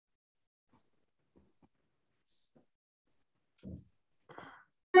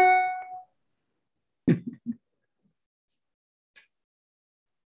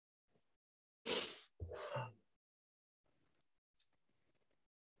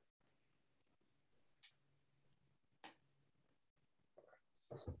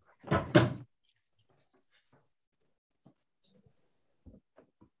Hi,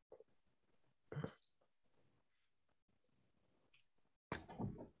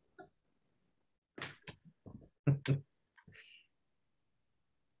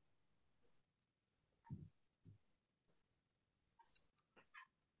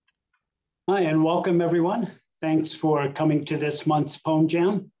 and welcome everyone. Thanks for coming to this month's Poem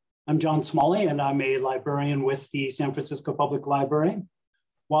Jam. I'm John Smalley, and I'm a librarian with the San Francisco Public Library.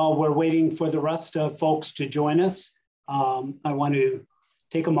 While we're waiting for the rest of folks to join us, I want to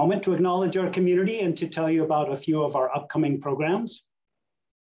take a moment to acknowledge our community and to tell you about a few of our upcoming programs.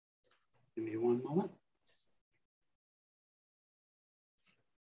 Give me one moment.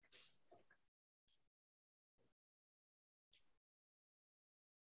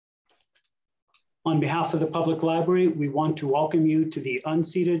 On behalf of the Public Library, we want to welcome you to the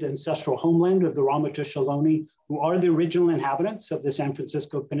unceded ancestral homeland of the Ramaytush Ohlone, who are the original inhabitants of the San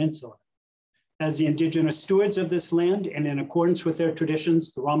Francisco Peninsula. As the indigenous stewards of this land, and in accordance with their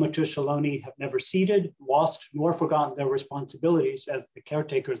traditions, the Ramaytush Ohlone have never ceded, lost, nor forgotten their responsibilities as the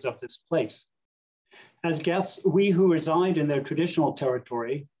caretakers of this place. As guests, we who reside in their traditional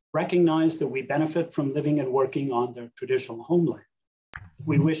territory recognize that we benefit from living and working on their traditional homeland.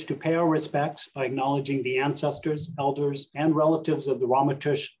 We wish to pay our respects by acknowledging the ancestors, elders, and relatives of the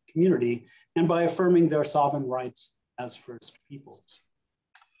Ramaytush community, and by affirming their sovereign rights as First Peoples.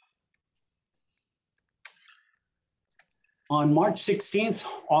 On March 16th,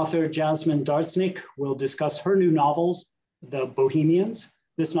 author Jasmine Dartsnick will discuss her new novels, The Bohemians.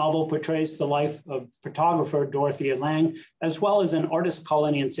 This novel portrays the life of photographer Dorothea Lange, as well as an artist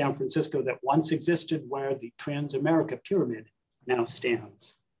colony in San Francisco that once existed where the Transamerica Pyramid now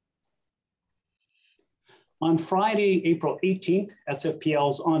stands. On Friday, April 18th,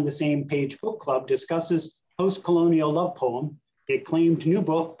 SFPL's On the Same Page Book Club discusses Post-Colonial Love Poem, the acclaimed new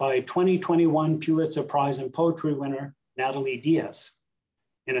book by 2021 Pulitzer Prize in Poetry winner Natalie Diaz.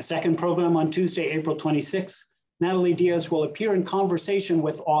 In a second program on Tuesday, April 26th, Natalie Diaz will appear in conversation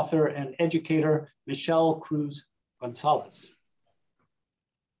with author and educator Michelle Cruz Gonzalez.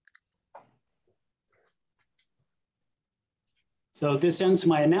 So this ends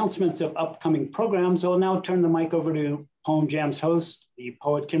my announcements of upcoming programs. I'll now turn the mic over to Poem Jam's host, the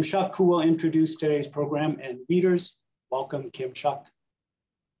poet Kim Shuck, who will introduce today's program and readers. Welcome, Kim Shuck.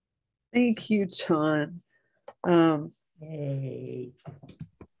 Thank you, John. Hey.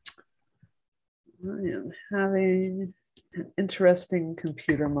 I am having an interesting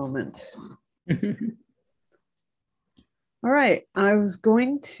computer moment. All right, I was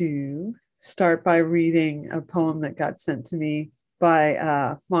going to start by reading a poem that got sent to me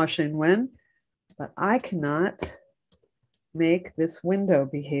by Maw Shein Win, but I cannot make this window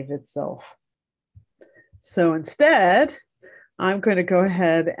behave itself. So instead, I'm going to go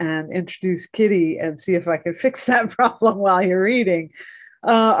ahead and introduce Kitty and see if I can fix that problem while you're reading.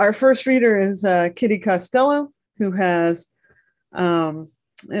 Our first reader is Kitty Costello, who has been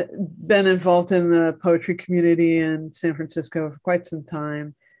involved in the poetry community in San Francisco for quite some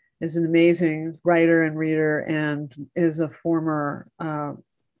time, is an amazing writer and reader, and is a former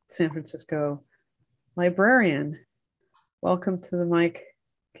San Francisco librarian. Welcome to the mic,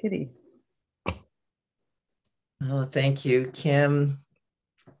 Kitty. Oh, thank you, Kim.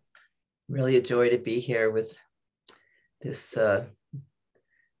 Really a joy to be here with this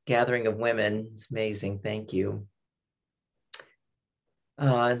gathering of women. It's amazing. Thank you.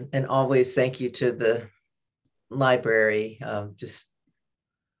 And always thank you to the library. Just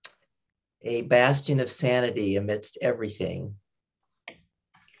a bastion of sanity amidst everything.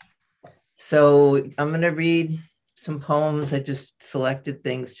 So I'm going to read some poems. I just selected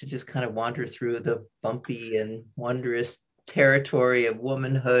things to just kind of wander through the bumpy and wondrous territory of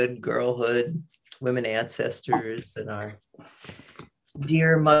womanhood, girlhood, women ancestors, and our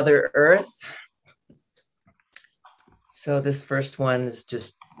dear Mother Earth. So this first one is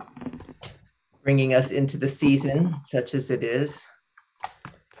just bringing us into the season, such as it is.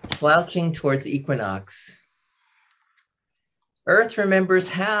 Slouching towards equinox. Earth remembers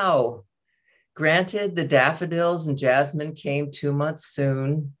how. Granted, the daffodils and jasmine came 2 months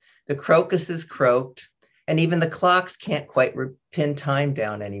soon. The crocuses croaked, and even the clocks can't quite pin time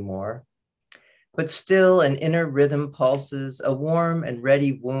down anymore. But still an inner rhythm pulses, a warm and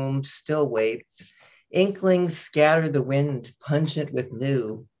ready womb still waits. Inklings scatter the wind, pungent with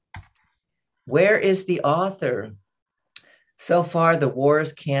new. Where is the author? So far, the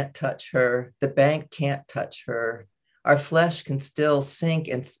wars can't touch her. The bank can't touch her. Our flesh can still sink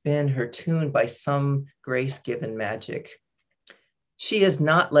and spin her tune by some grace-given magic. She is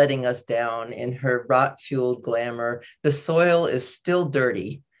not letting us down in her rot-fueled glamour. The soil is still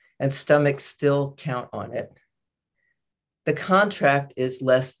dirty and stomachs still count on it. The contract is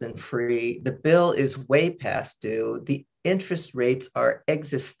less than free. The bill is way past due. The interest rates are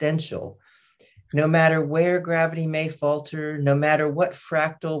existential. No matter where gravity may falter, no matter what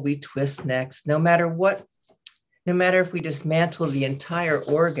fractal we twist next, no matter if we dismantle the entire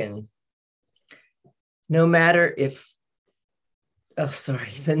organ, no matter if,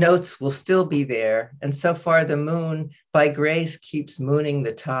 the notes will still be there. And so far the moon by grace keeps mooning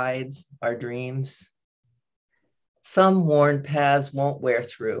the tides, our dreams. Some worn paths won't wear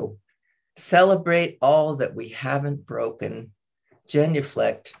through. Celebrate all that we haven't broken.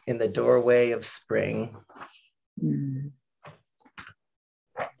 Genuflect in the doorway of spring. Mm.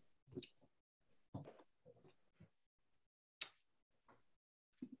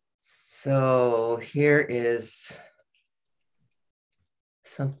 So here is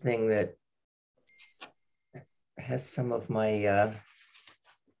something that has some of my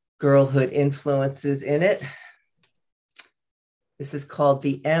girlhood influences in it. This is called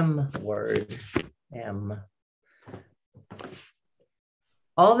the M word, M.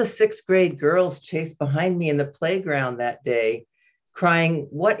 All the sixth grade girls chased behind me in the playground that day, crying,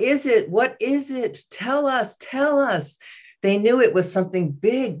 "What is it? What is it? Tell us, tell us." They knew it was something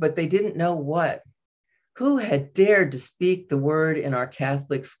big, but they didn't know what. Who had dared to speak the word in our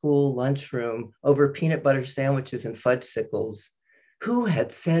Catholic school lunchroom over peanut butter sandwiches and fudgesicles? Who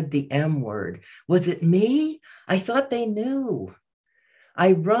had said the M word? Was it me? I thought they knew.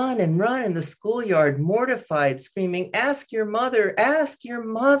 I run and run in the schoolyard, mortified, screaming, "Ask your mother, ask your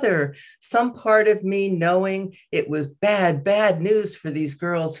mother." Some part of me knowing it was bad, bad news for these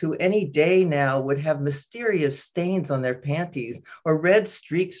girls who any day now would have mysterious stains on their panties or red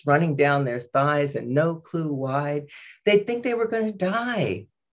streaks running down their thighs and no clue why. They'd think they were going to die.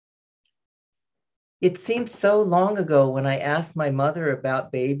 It seemed so long ago when I asked my mother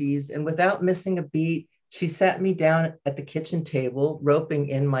about babies, and without missing a beat, she sat me down at the kitchen table, roping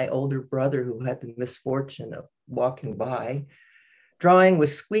in my older brother who had the misfortune of walking by, drawing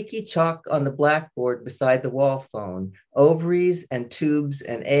with squeaky chalk on the blackboard beside the wall phone, ovaries and tubes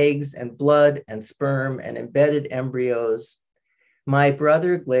and eggs and blood and sperm and embedded embryos. My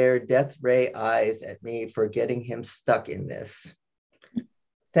brother glared death ray eyes at me for getting him stuck in this.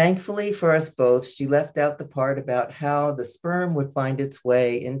 Thankfully for us both, she left out the part about how the sperm would find its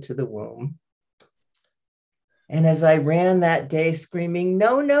way into the womb. And as I ran that day screaming,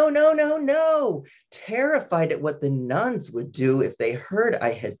 "No, no, no, no, no," terrified at what the nuns would do if they heard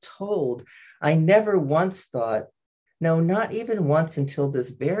I had told, I never once thought, no, not even once until this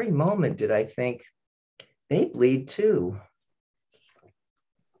very moment did I think, they bleed too.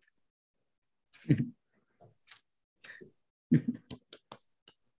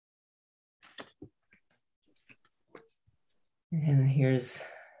 And here's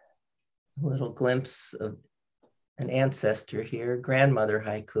a little glimpse of an ancestor here, grandmother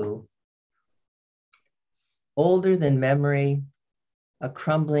haiku. Older than memory, a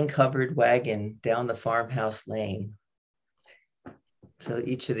crumbling covered wagon down the farmhouse lane. So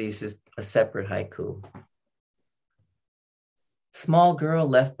each of these is a separate haiku. Small girl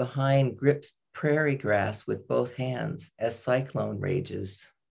left behind grips prairie grass with both hands as cyclone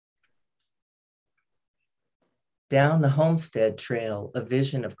rages. Down the homestead trail, a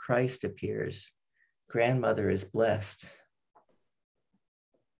vision of Christ appears. Grandmother is blessed.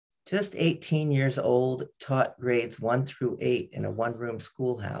 Just 18 years old, taught grades 1 through 8 in a one-room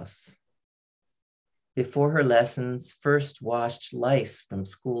schoolhouse. Before her lessons, first washed lice from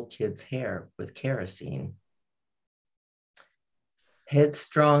school kids' hair with kerosene.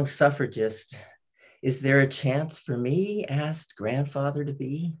 Headstrong suffragist, is there a chance for me? Asked grandfather to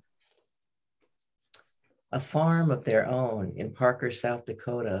be. A farm of their own in Parker, South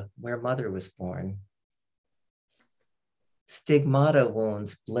Dakota, where mother was born. Stigmata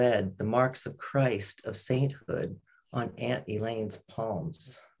wounds bled the marks of Christ of sainthood on Aunt Elaine's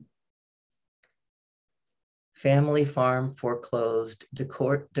palms. Family farm foreclosed,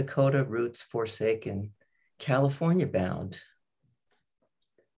 Dakota roots forsaken, California bound.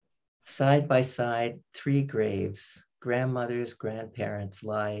 Side by side, 3 graves, grandmother's grandparents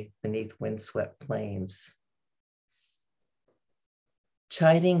lie beneath windswept plains.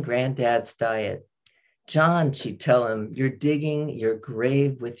 Chiding granddad's diet, "John," she'd tell him, "you're digging your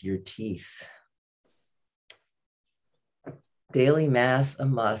grave with your teeth." Daily mass a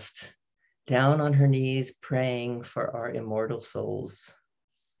must, down on her knees praying for our immortal souls.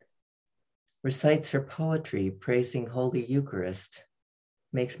 Recites her poetry praising Holy Eucharist,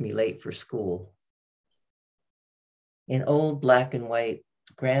 makes me late for school. In old black and white,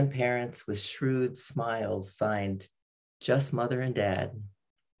 grandparents with shrewd smiles signed, just mother and dad.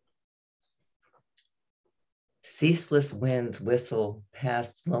 Ceaseless winds whistle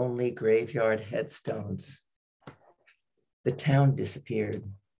past lonely graveyard headstones. The town disappeared.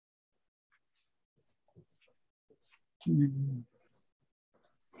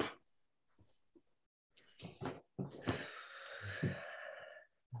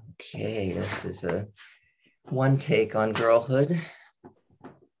 Okay, this is a one take on girlhood.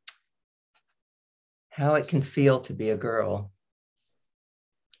 How it can feel to be a girl.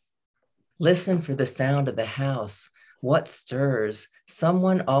 Listen for the sound of the house. What stirs?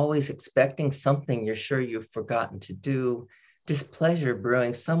 Someone always expecting something you're sure you've forgotten to do. Displeasure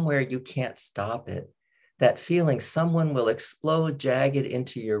brewing somewhere you can't stop it. That feeling someone will explode jagged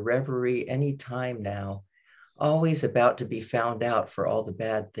into your reverie any time now. Always about to be found out for all the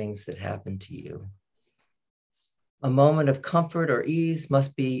bad things that happen to you. A moment of comfort or ease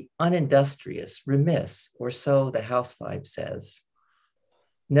must be unindustrious, remiss, or so the housewife says.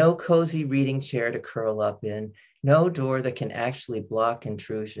 No cozy reading chair to curl up in, no door that can actually block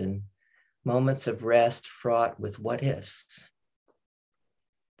intrusion. Moments of rest fraught with what ifs.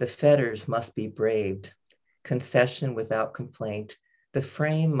 The fetters must be braved, concession without complaint. The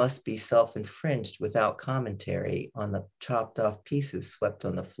frame must be self-infringed without commentary on the chopped off pieces swept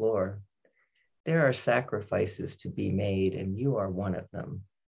on the floor. There are sacrifices to be made, and you are one of them.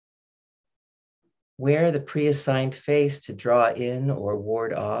 Wear the pre-assigned face to draw in or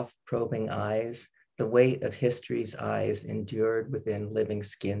ward off probing eyes, the weight of history's eyes endured within living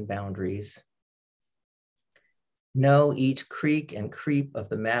skin boundaries. Know each creak and creep of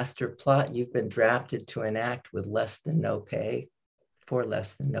the master plot you've been drafted to enact with less than no pay, for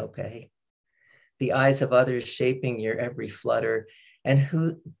less than no pay. The eyes of others shaping your every flutter,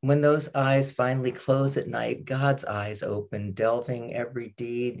 and when those eyes finally close at night, God's eyes open, delving every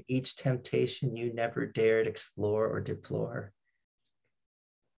deed, each temptation you never dared explore or deplore.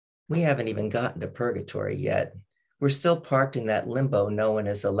 We haven't even gotten to purgatory yet. We're still parked in that limbo no one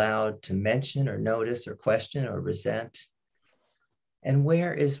is allowed to mention or notice or question or resent. And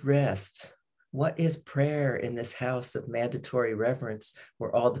where is rest? What is prayer in this house of mandatory reverence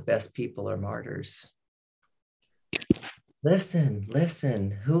where all the best people are martyrs? Listen, listen,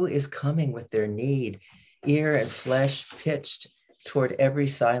 who is coming with their need, ear and flesh pitched toward every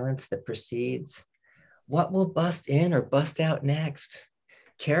silence that precedes? What will bust in or bust out next?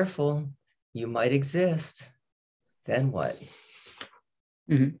 Careful, you might exist. Then what?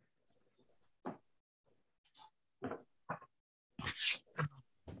 Mm-hmm.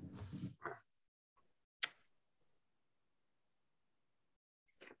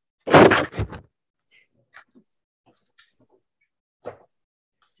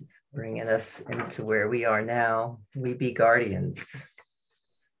 Just bringing us into where we are now. We be guardians.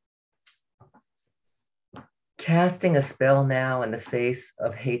 Casting a spell now in the face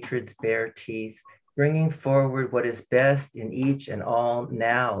of hatred's bare teeth, bringing forward what is best in each and all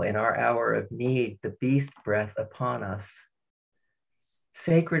now in our hour of need, the beast breath upon us.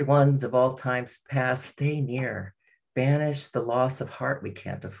 Sacred ones of all times past, stay near. Banish the loss of heart we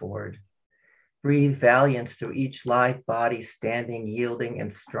can't afford. Breathe valiance through each live body standing, yielding,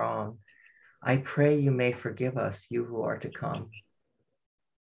 and strong. I pray you may forgive us, you who are to come.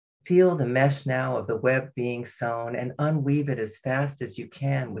 Feel the mesh now of the web being sewn and unweave it as fast as you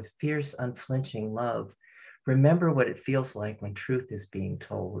can with fierce, unflinching love. Remember what it feels like when truth is being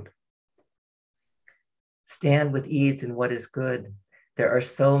told. Stand with ease in what is good. There are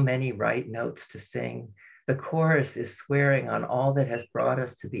so many right notes to sing. The chorus is swearing on all that has brought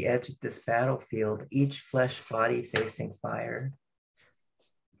us to the edge of this battlefield, each flesh body facing fire.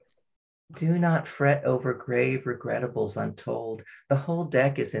 Do not fret over grave regrettables untold. The whole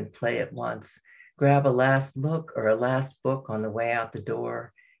deck is in play at once. Grab a last look or a last book on the way out the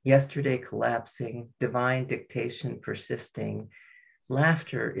door. Yesterday collapsing, divine dictation persisting.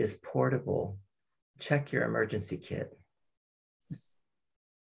 Laughter is portable. Check your emergency kit.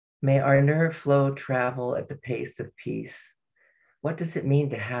 May our nerve flow travel at the pace of peace. What does it mean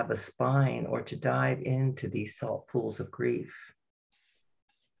to have a spine or to dive into these salt pools of grief?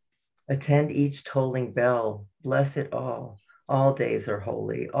 Attend each tolling bell, bless it all. All days are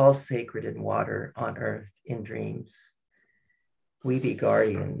holy, all sacred in water, on earth, in dreams. We be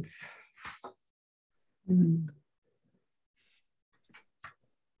guardians. Mm.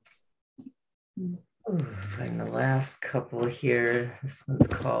 And the last couple here, this one's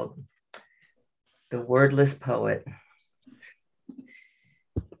called The Wordless Poet.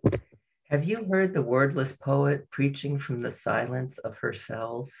 Have you heard the wordless poet preaching from the silence of her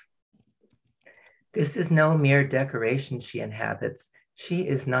cells? This is no mere decoration she inhabits. She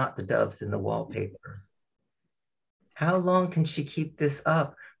is not the doves in the wallpaper. How long can she keep this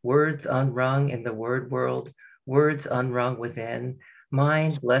up? Words unrung in the word world, words unrung within,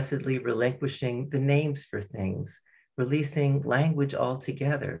 mind blessedly relinquishing the names for things, releasing language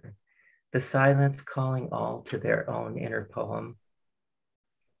altogether, the silence calling all to their own inner poem.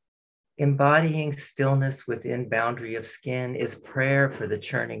 Embodying stillness within boundary of skin is prayer for the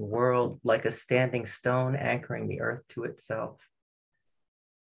churning world, like a standing stone anchoring the earth to itself.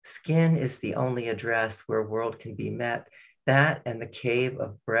 Skin is the only address where world can be met, that and the cave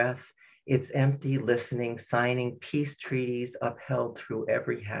of breath, its empty listening, signing peace treaties upheld through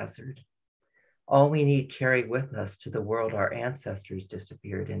every hazard. All we need carry with us to the world our ancestors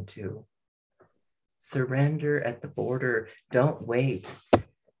disappeared into. Surrender at the border, don't wait.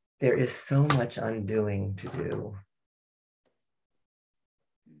 There is so much undoing to do.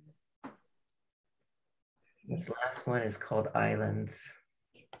 This last one is called Islands.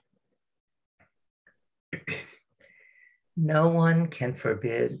 No one can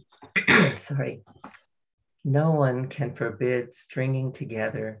forbid, no one can forbid stringing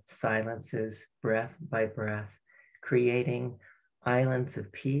together silences, breath by breath, creating islands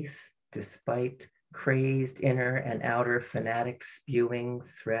of peace despite crazed inner and outer fanatics spewing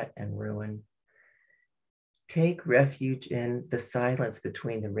threat and ruin. Take refuge in the silence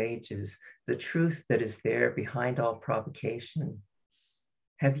between the rages, the truth that is there behind all provocation.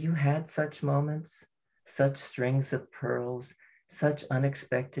 Have you had such moments, such strings of pearls, such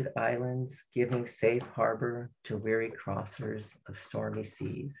unexpected islands giving safe harbor to weary crossers of stormy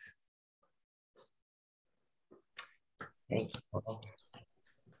seas? Thank you all.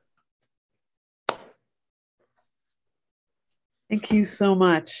 Thank you so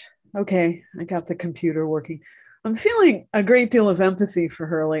much. Okay, I got the computer working. I'm feeling a great deal of empathy for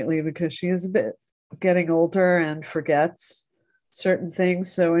her lately because she is a bit getting older and forgets certain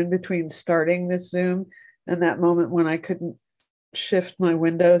things. So in between starting this Zoom and that moment when I couldn't shift my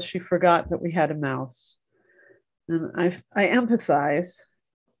windows, she forgot that we had a mouse. And I empathize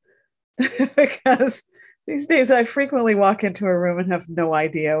because these days I frequently walk into a room and have no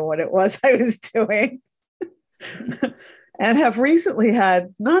idea what it was I was doing. And have recently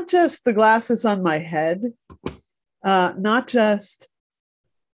had not just the glasses on my head, not just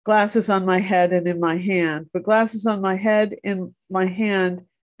glasses on my head and in my hand, but glasses on my head, in my hand,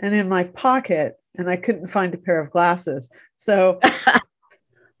 and in my pocket. And I couldn't find a pair of glasses. So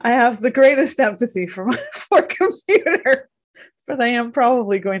I have the greatest empathy for my poor computer, but I am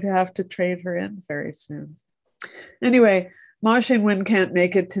probably going to have to trade her in very soon. Anyway, Maw Shein Win can't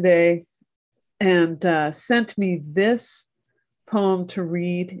make it today and sent me this poem to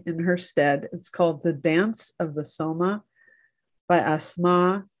read in her stead. It's called The Dance of the Soma by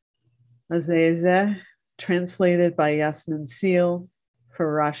Asma Azeze, translated by Yasmin Seal for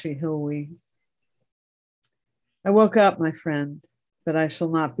Rashi Hilwi. I woke up, my friend, but I shall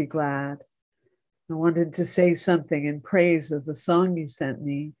not be glad. I wanted to say something in praise of the song you sent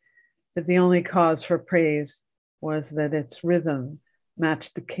me, but the only cause for praise was that its rhythm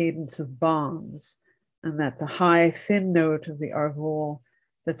matched the cadence of bombs, and that the high, thin note of the arvol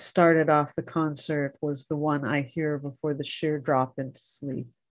that started off the concert was the one I hear before the sheer drop into sleep.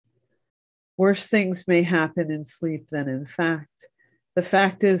 Worse things may happen in sleep than in fact. The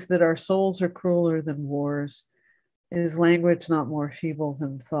fact is that our souls are crueler than wars. Is language not more feeble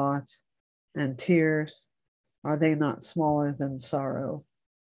than thought? And tears, are they not smaller than sorrow?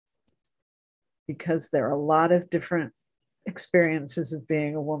 Because there are a lot of different experiences of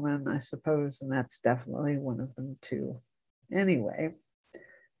being a woman, I suppose, and that's definitely one of them too. Anyway,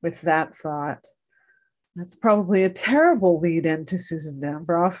 with that thought, that's probably a terrible lead into Susan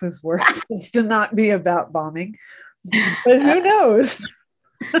Dambroff, whose work tends to not be about bombing, but who knows?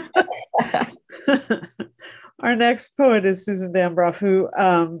 Our next poet is Susan Dambroff, who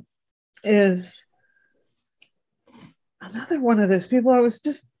is another one of those people. I was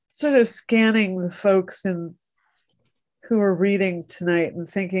just sort of scanning the folks who are reading tonight and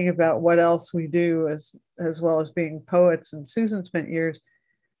thinking about what else we do as well as being poets. And Susan spent years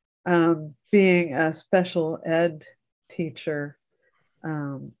being a special ed teacher,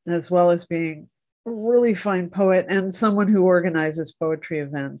 as well as being a really fine poet and someone who organizes poetry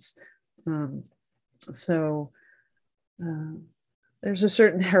events. So there's a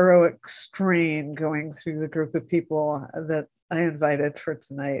certain heroic strain going through the group of people that I invited for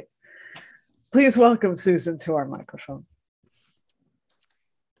tonight. Please welcome Susan to our microphone.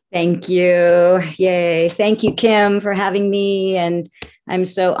 Thank you. Yay. Thank you, Kim, for having me. And I'm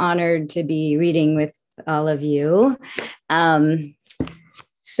so honored to be reading with all of you.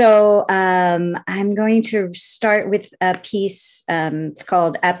 So I'm going to start with a piece. It's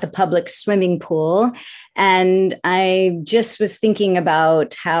called At the Public Swimming Pool. And I just was thinking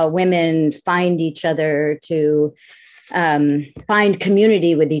about how women find each other to find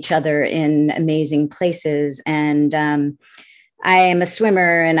community with each other in amazing places. And I am a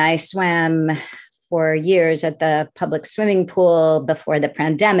swimmer, and I swam for years at the public swimming pool before the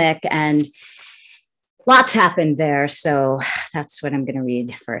pandemic, and lots happened there. So that's what I'm going to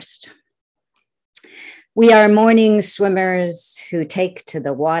read first. We are morning swimmers who take to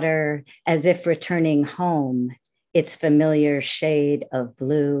the water as if returning home, its familiar shade of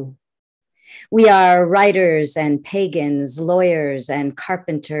blue. We are writers and pagans, lawyers and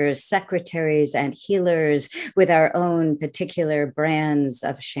carpenters, secretaries and healers with our own particular brands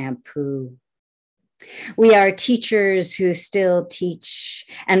of shampoo. We are teachers who still teach,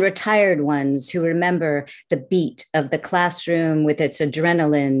 and retired ones who remember the beat of the classroom with its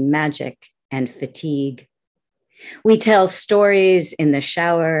adrenaline, magic, and fatigue. We tell stories in the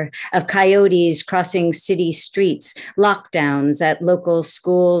shower of coyotes crossing city streets, lockdowns at local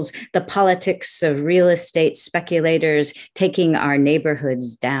schools, the politics of real estate speculators taking our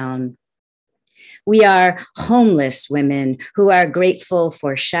neighborhoods down. We are homeless women who are grateful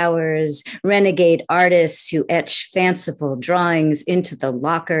for showers, renegade artists who etch fanciful drawings into the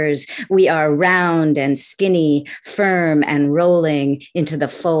lockers. We are round and skinny, firm and rolling into the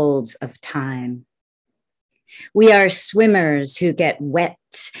folds of time. We are swimmers who get wet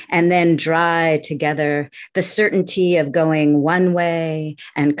and then dry together, the certainty of going one way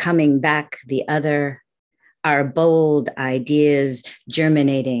and coming back the other, our bold ideas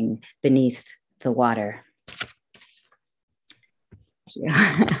germinating beneath the water.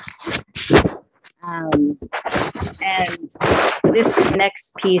 And this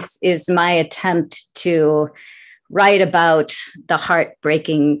next piece is my attempt to write about the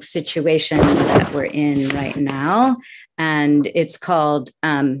heartbreaking situation that we're in right now. And it's called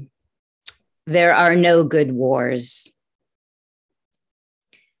There Are No Good Wars.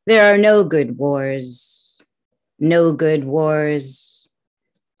 There are no good wars. No good wars.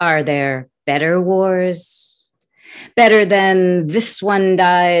 Are there better wars? Better than this one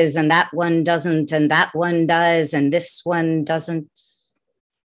dies and that one doesn't, and that one dies and this one doesn't?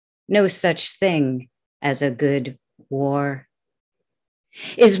 No such thing as a good war.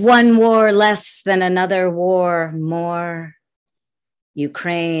 Is one war less than another war more?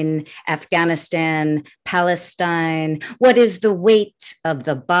 Ukraine, Afghanistan, Palestine. What is the weight of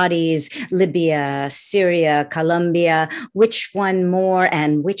the bodies? Libya, Syria, Colombia. Which one more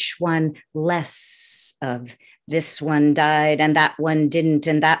and which one less of? This one died and that one didn't,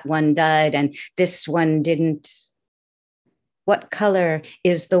 and that one died and this one didn't. What color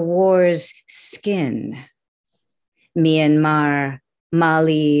is the war's skin? Myanmar,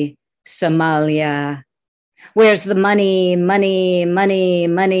 Mali, Somalia. Where's the money, money, money,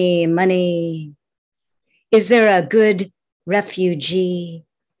 money, money? Is there a good refugee?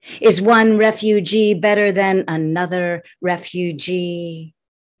 Is one refugee better than another refugee?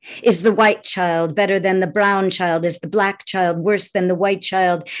 Is the white child better than the brown child? Is the black child worse than the white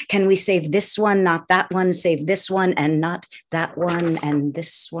child? Can we save this one, not that one, save this one and not that one and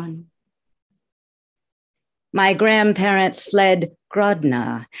this one? My grandparents fled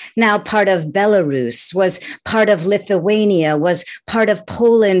Grodno, now part of Belarus, was part of Lithuania, was part of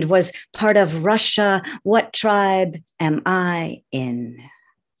Poland, was part of Russia. What tribe am I in?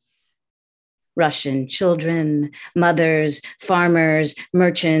 Russian children, mothers, farmers,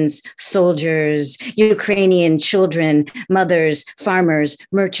 merchants, soldiers, Ukrainian children, mothers, farmers,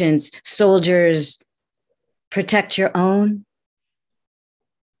 merchants, soldiers. Protect your own.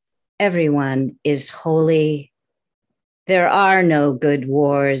 Everyone is holy. There are no good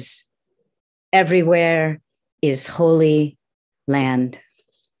wars. Everywhere is holy land.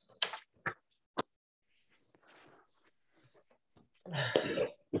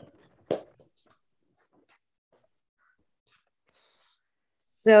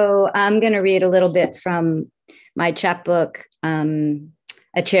 So I'm going to read a little bit from my chapbook,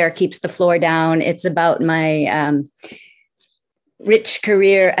 A Chair Keeps the Floor Down. It's about my rich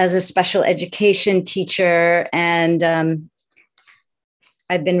career as a special education teacher. And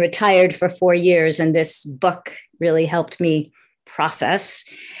I've been retired for 4 years, and this book really helped me process.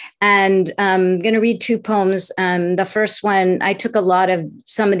 And I'm going to read 2 poems. The first one, I took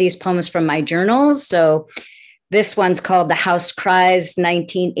some of these poems from my journals. So this one's called The House Cries,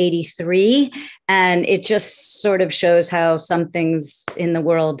 1983. And it just sort of shows how some things in the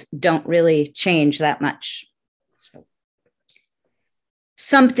world don't really change that much. So,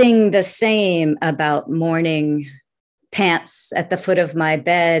 something the same about morning, pants at the foot of my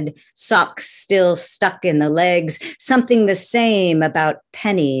bed, socks still stuck in the legs, something the same about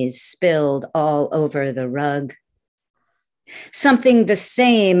pennies spilled all over the rug. Something the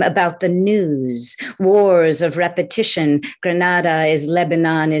same about the news, wars of repetition. Grenada is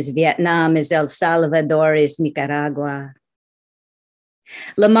Lebanon, is Vietnam, is El Salvador, is Nicaragua.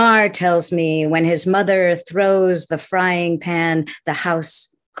 Lamar tells me when his mother throws the frying pan, the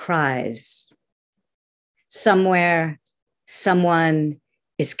house cries. Somewhere, someone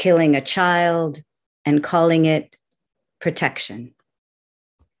is killing a child and calling it protection.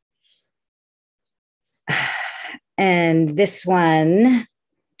 And this one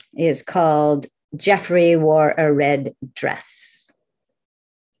is called Jeffrey Wore a Red Dress.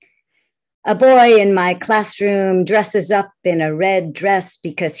 A boy in my classroom dresses up in a red dress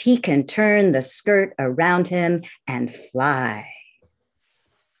because he can turn the skirt around him and fly.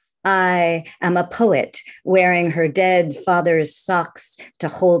 I am a poet wearing her dead father's socks to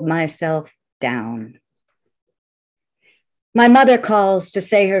hold myself down. My mother calls to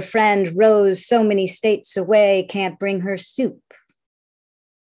say her friend Rose, so many states away, can't bring her soup.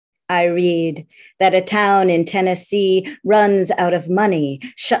 I read that a town in Tennessee runs out of money,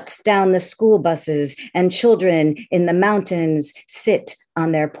 shuts down the school buses, and children in the mountains sit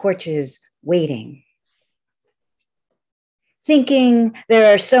on their porches waiting. Thinking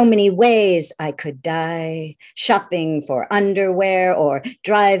there are so many ways I could die, shopping for underwear or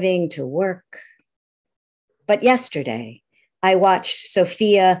driving to work. But yesterday, I watched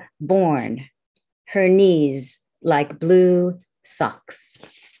Sophia born, her knees like blue socks.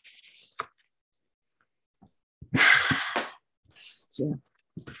 Yeah.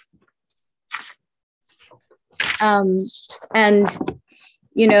 And,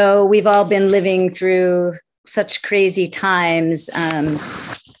 you know, we've all been living through such crazy times,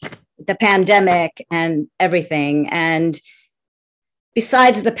 the pandemic and everything. And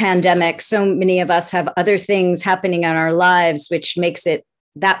besides the pandemic, so many of us have other things happening in our lives, which makes it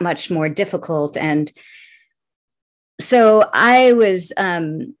that much more difficult. And so I was,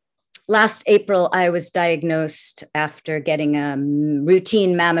 last April, I was diagnosed after getting a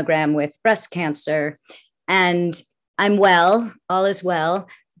routine mammogram with breast cancer. And I'm well, all is well,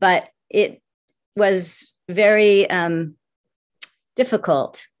 but it was very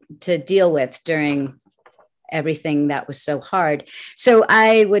difficult to deal with during everything that was so hard. So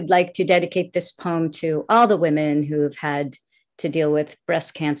I would like to dedicate this poem to all the women who have had to deal with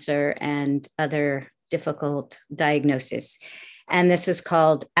breast cancer and other difficult diagnoses. And this is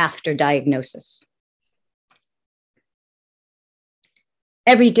called After Diagnosis.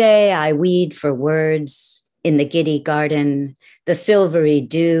 Every day I weed for words in the giddy garden, the silvery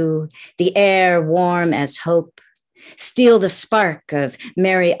dew, the air warm as hope, steal the spark of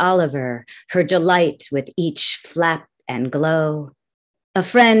Mary Oliver, her delight with each flap and glow. A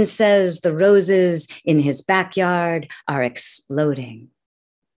friend says the roses in his backyard are exploding.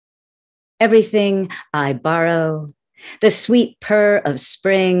 Everything I borrow, the sweet purr of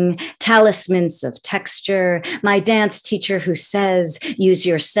spring, talismans of texture, my dance teacher who says, use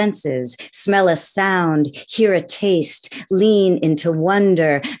your senses, smell a sound, hear a taste, lean into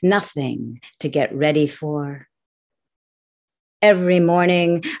wonder, nothing to get ready for. Every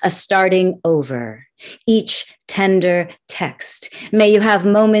morning, a starting over, each tender text. May you have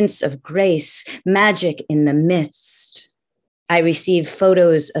moments of grace, magic in the midst. I receive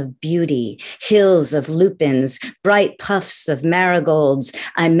photos of beauty, hills of lupins, bright puffs of marigolds.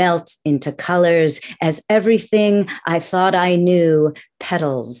 I melt into colors as everything I thought I knew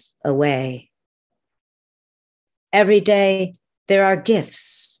petals away. Every day, there are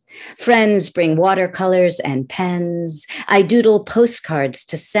gifts. Friends bring watercolors and pens. I doodle postcards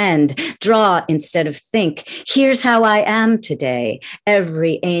to send, draw instead of think. Here's how I am today.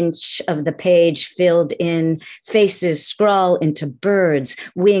 Every inch of the page filled in, faces scrawl into birds,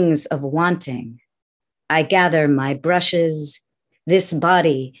 wings of wanting. I gather my brushes, this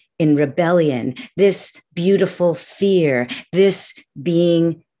body in rebellion, this beautiful fear, this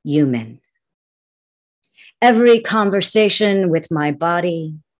being human. Every conversation with my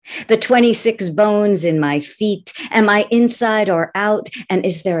body, the 26 bones in my feet, am I inside or out? And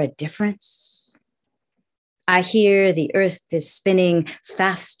is there a difference? I hear the earth is spinning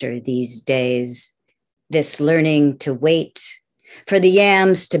faster these days. This learning to wait, for the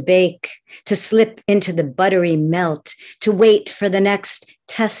yams to bake, to slip into the buttery melt, to wait for the next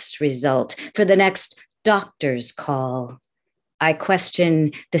test result, for the next doctor's call. I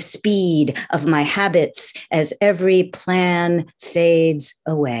question the speed of my habits as every plan fades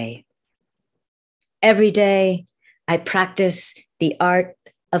away. Every day, I practice the art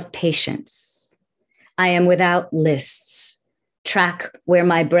of patience. I am without lists. Track where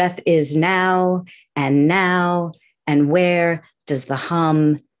my breath is now, and where does the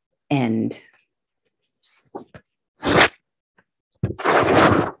hum end?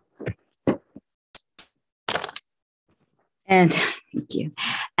 And thank you.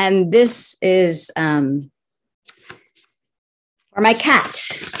 And this is for my cat,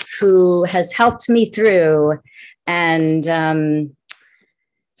 who has helped me through. And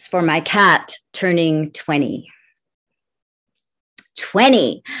it's for my cat turning 20.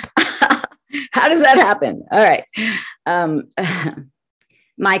 20. How does that happen? All right.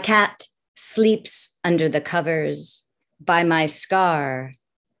 My cat sleeps under the covers by my scar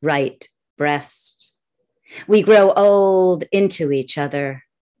right breast. We grow old into each other,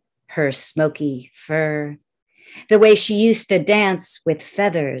 her smoky fur, the way she used to dance with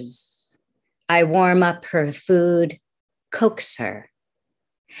feathers. I warm up her food, coax her.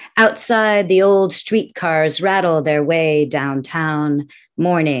 Outside, the old streetcars rattle their way downtown,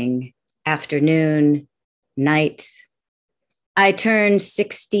 morning, afternoon, night. I turned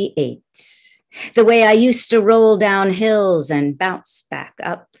 68, the way I used to roll down hills and bounce back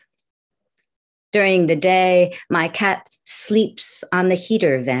up. During the day, my cat sleeps on the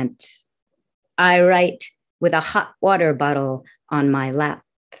heater vent. I write with a hot water bottle on my lap.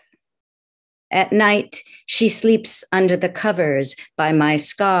 At night, she sleeps under the covers by my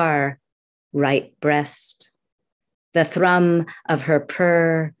scar right breast. The thrum of her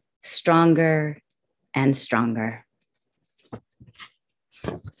purr stronger and stronger.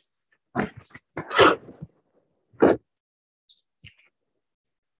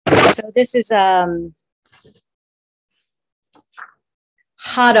 So this is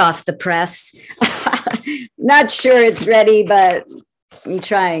hot off the press. Not sure it's ready, but I'm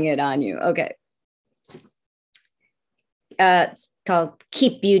trying it on you. Okay. It's called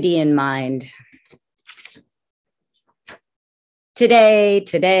Keep Beauty in Mind. Today,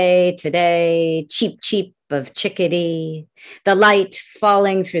 cheep of chickadee, the light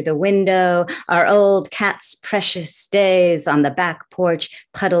falling through the window, our old cat's precious days on the back porch,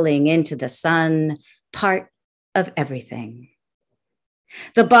 puddling into the sun, part of everything.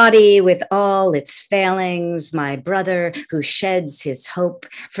 The body with all its failings, my brother who sheds his hope,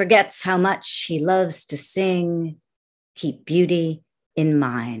 forgets how much he loves to sing. Keep beauty in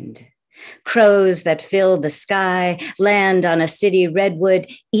mind. Crows that fill the sky land on a city redwood,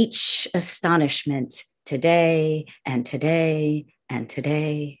 each astonishment, today and today and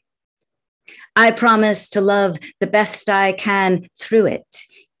today. I promise to love the best I can through it,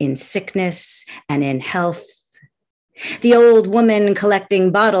 in sickness and in health. The old woman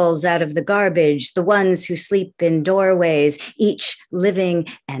collecting bottles out of the garbage, the ones who sleep in doorways, each living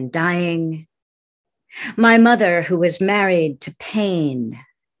and dying. My mother who was married to pain,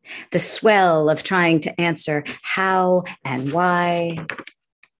 the swell of trying to answer how and why,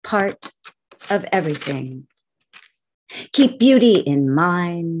 part of everything. Keep beauty in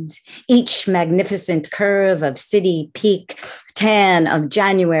mind, each magnificent curve of city peak, tan of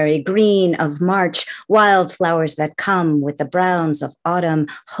January, green of March, wildflowers that come with the browns of autumn,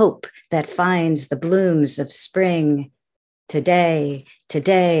 hope that finds the blooms of spring. Today,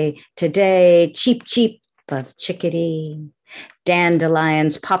 cheep of chickadee,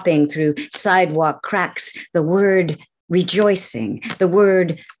 dandelions popping through sidewalk cracks, the word rejoicing, the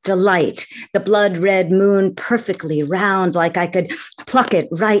word delight, the blood red moon perfectly round, like I could pluck it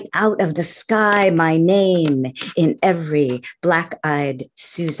right out of the sky, my name in every black-eyed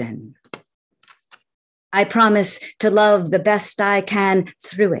Susan. I promise to love the best I can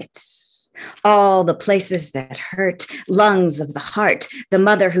through it. All the places that hurt, lungs of the heart, the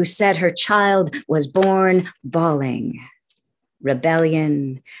mother who said her child was born bawling.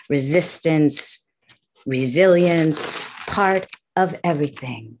 Rebellion, resistance, resilience, part of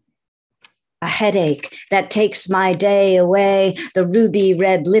everything. A headache that takes my day away, the ruby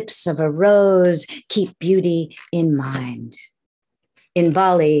red lips of a rose, keep beauty in mind. In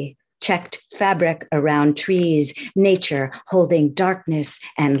Bali, checked fabric around trees, nature holding darkness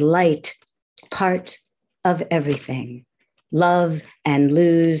and light, part of everything. Love and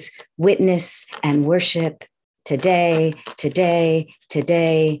lose, witness and worship, today,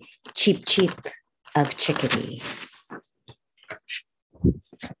 cheep of chickadee.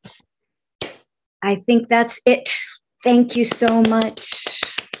 I think that's it. Thank you so much.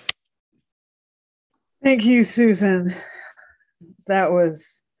 Thank you, Susan. That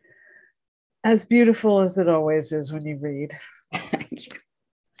was as beautiful as it always is when you read. Thank you.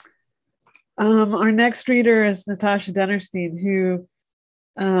 Our next reader is Natasha Dennerstein, who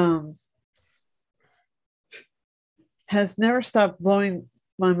has never stopped blowing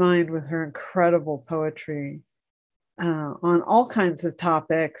my mind with her incredible poetry on all kinds of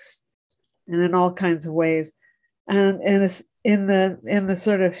topics and in all kinds of ways. And in the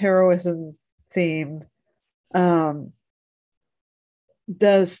sort of heroism theme,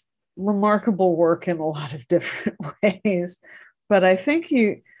 does remarkable work in a lot of different ways. But I think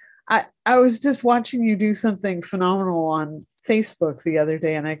I was just watching you do something phenomenal on Facebook the other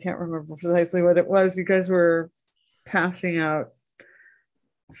day, and I can't remember precisely what it was. You guys were passing out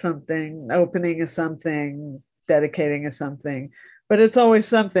something, opening a something, dedicating a something. But it's always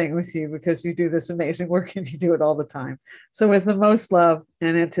something with you because you do this amazing work and you do it all the time. So with the most love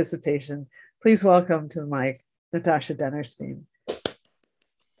and anticipation, please welcome to the mic, Natasha Dennerstein.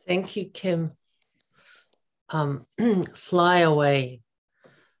 Thank you, Kim. Fly away.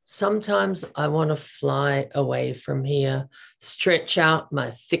 Sometimes I want to fly away from here, stretch out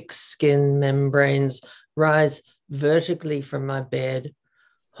my thick skin membranes, rise vertically from my bed,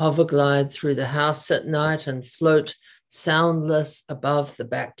 hover glide through the house at night and float soundless above the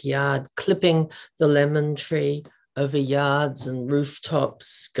backyard, clipping the lemon tree over yards and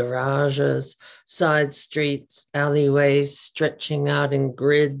rooftops, garages, side streets, alleyways, stretching out in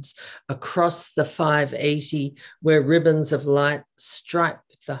grids across the 580 where ribbons of light stripe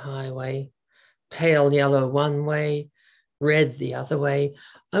the highway, pale yellow one way, red the other way.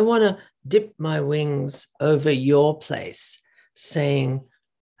 I want to dip my wings over your place, saying,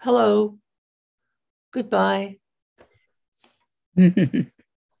 hello, goodbye. The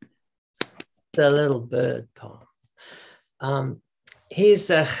Little Bird poem. Here's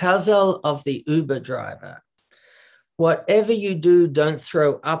the ghazal of the Uber driver. Whatever you do, don't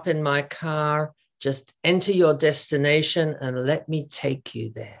throw up in my car. Just enter your destination and let me take you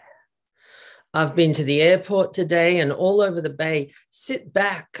there. I've been to the airport today and all over the bay. Sit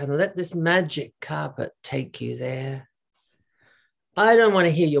back and let this magic carpet take you there. I don't want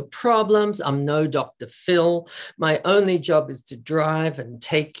to hear your problems. I'm no Dr. Phil. My only job is to drive and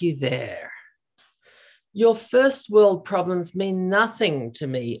take you there. Your first world problems mean nothing to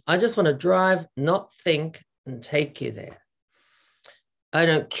me. I just want to drive, not think, and take you there. I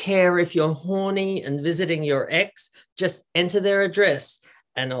don't care if you're horny and visiting your ex. Just enter their address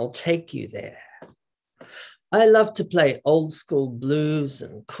and I'll take you there. I love to play old school blues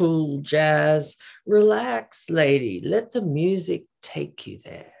and cool jazz. Relax, lady. Let the music take you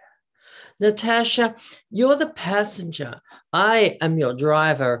there. Natasha, you're the passenger. I am your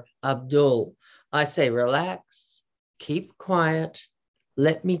driver, Abdul. I say, relax, keep quiet.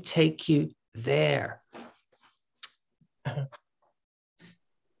 Let me take you there.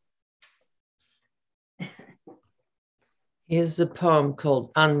 Here's a poem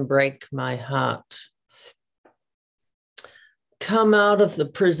called Unbreak My Heart. Come out of the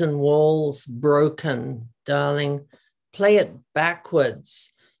prison walls broken, darling. Play it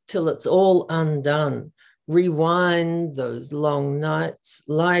backwards till it's all undone. Rewind those long nights,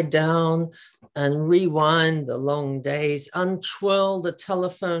 lie down and rewind the long days. Untwirl the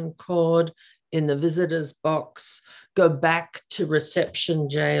telephone cord in the visitor's box. Go back to reception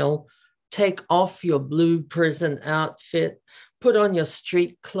jail. Take off your blue prison outfit. Put on your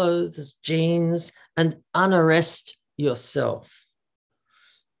street clothes, jeans, and unarrest yourself.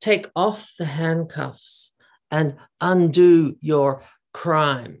 Take off the handcuffs and undo your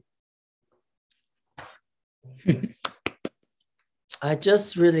crime. I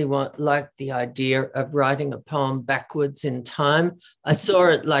just really like the idea of writing a poem backwards in time. I saw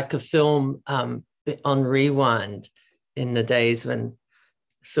it like a film on Rewind in the days when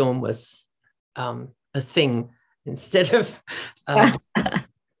film was a thing instead of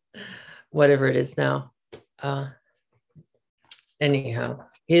whatever it is now. Anyhow,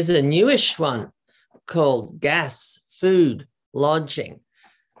 here's a newish one called Gas, Food, Lodging.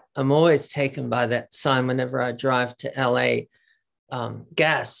 I'm always taken by that sign whenever I drive to LA.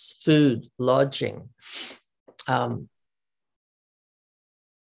 Gas, food, lodging.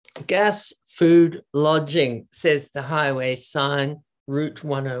 Gas, food, lodging, says the highway sign. Route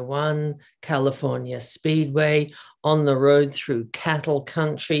 101, California Speedway, on the road through cattle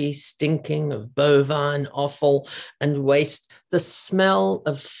country, stinking of bovine offal and waste, the smell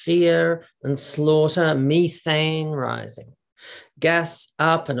of fear and slaughter, methane rising. Gas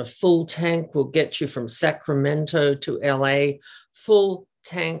up and a full tank will get you from Sacramento to LA. Full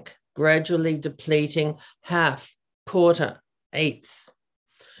tank gradually depleting, half, quarter, eighth.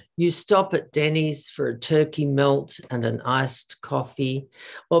 You stop at Denny's for a turkey melt and an iced coffee,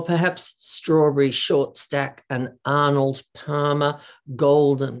 or perhaps strawberry short stack and Arnold Palmer,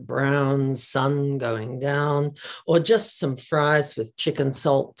 golden brown, sun going down, or just some fries with chicken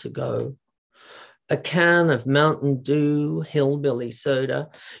salt to go. a can of Mountain Dew hillbilly soda.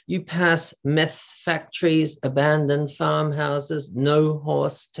 You pass meth factories, abandoned farmhouses,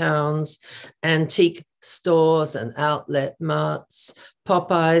 no-horse towns, antique stores and outlet marts,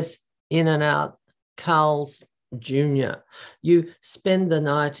 Popeyes, In-N-Out, Carl's Jr. You spend the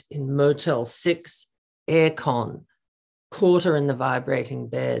night in Motel 6, aircon, quarter in the vibrating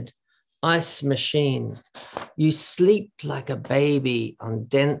bed, ice machine. You sleep like a baby on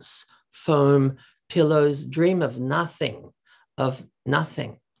dense foam pillows, dream of nothing, of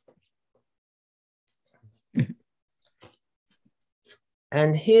nothing.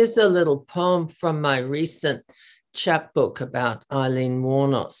 And here's a little poem from my recent chapbook about Eileen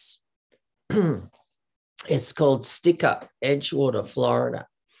Warnos. It's called Stick Up, Edgewater, Florida.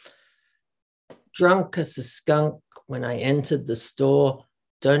 Drunk as a skunk when I entered the store,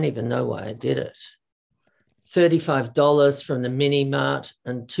 don't even know why I did it. $35 from the mini mart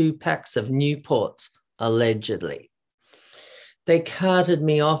and 2 packs of Newports, allegedly. They carted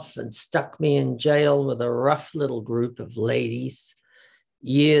me off and stuck me in jail with a rough little group of ladies.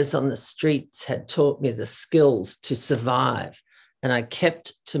 Years on the streets had taught me the skills to survive, and I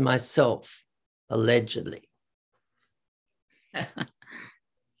kept to myself, allegedly.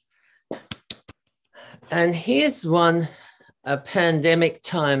 And here's one, a pandemic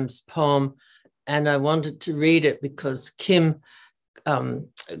times poem, and I wanted to read it because Kim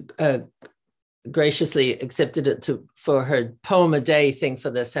graciously accepted it for her poem a day thing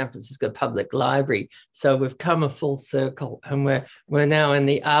for the San Francisco Public Library. So we've come a full circle, and we're now in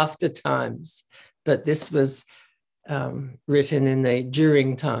the after times, but this was written in the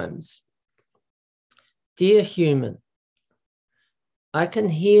during times. Dear human, I can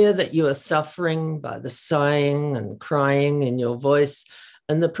hear that you are suffering by the sighing and crying in your voice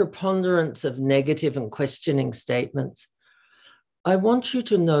and the preponderance of negative and questioning statements. I want you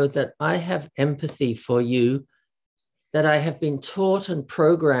to know that I have empathy for you, that I have been taught and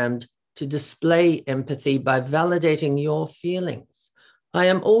programmed to display empathy by validating your feelings. I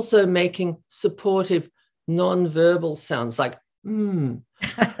am also making supportive non-verbal sounds like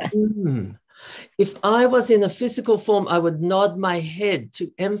If I was in a physical form, I would nod my head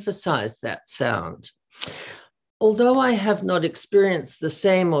to emphasize that sound. Although I have not experienced the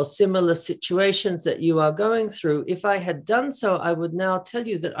same or similar situations that you are going through, if I had done so, I would now tell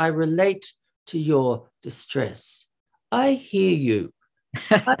you that I relate to your distress. I hear you.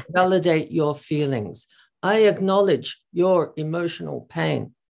 I validate your feelings. I acknowledge your emotional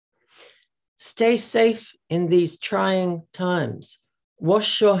pain. Stay safe in these trying times.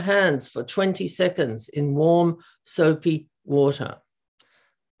 Wash your hands for 20 seconds in warm, soapy water.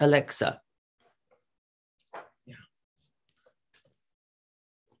 Alexa.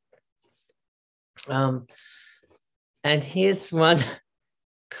 And here's one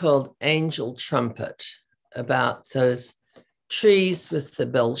called Angel Trumpet, about those trees with the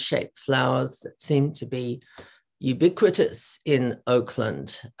bell-shaped flowers that seem to be ubiquitous in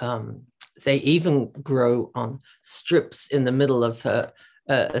Oakland. They even grow on strips in the middle of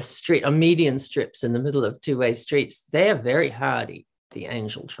a street, on median strips in the middle of two-way streets. They are very hardy, the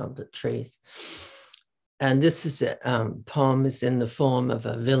angel trumpet trees. And this is a poem is in the form of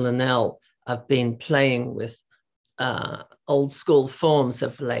a villanelle. I've been playing with old school forms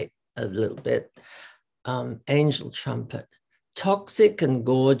of late a little bit. Angel trumpet. Toxic and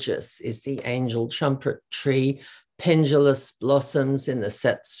gorgeous is the angel trumpet tree. Pendulous blossoms in the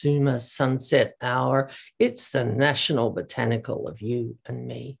Satsuma sunset hour. It's the national botanical of you and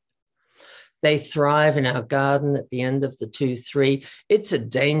me. They thrive in our garden at the end of the 2-3. It's a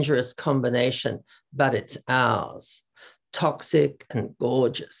dangerous combination, but it's ours. Toxic and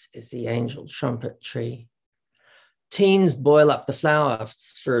gorgeous is the angel trumpet tree. Teens boil up the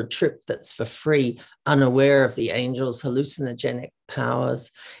flowers for a trip that's for free, unaware of the angel's hallucinogenic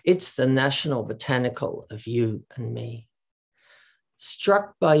powers. It's the national botanical of you and me.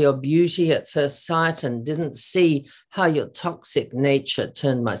 Struck by your beauty at first sight and didn't see how your toxic nature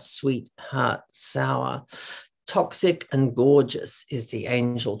turned my sweet heart sour. Toxic and gorgeous is the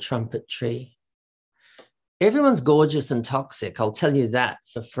angel trumpet tree. Everyone's gorgeous and toxic, I'll tell you that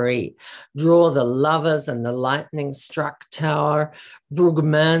for free. Draw the lovers and the lightning struck tower.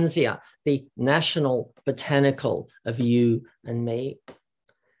 Brugmansia, the national botanical of you and me.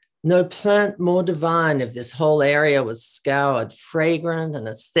 No plant more divine if this whole area was scoured, fragrant and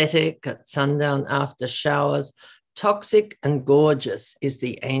aesthetic at sundown after showers. Toxic and gorgeous is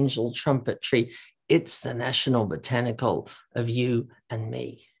the angel trumpet tree. It's the national botanical of you and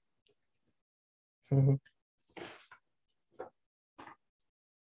me.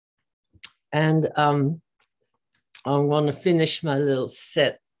 And I want to finish my little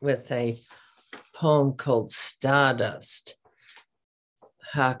set with a poem called Stardust,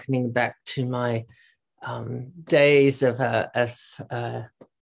 harkening back to my days of a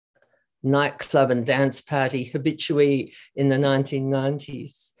nightclub and dance party habitué in the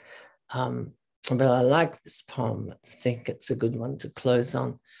 1990s. But I like this poem. I think it's a good one to close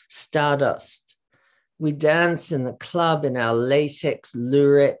on. Stardust. We dance in the club in our latex,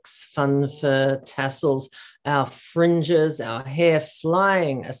 lurex, fun fur, tassels, our fringes, our hair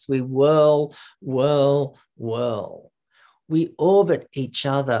flying as we whirl, whirl, whirl. We orbit each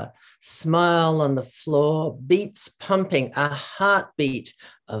other, smile on the floor, beats pumping, a heartbeat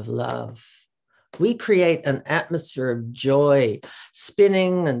of love. We create an atmosphere of joy,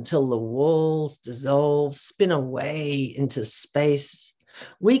 spinning until the walls dissolve, spin away into space.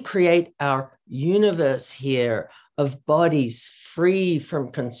 We create our universe here of bodies free from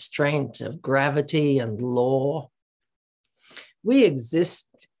constraint of gravity and law. We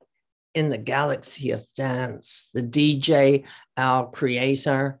exist in the galaxy of dance, the DJ, our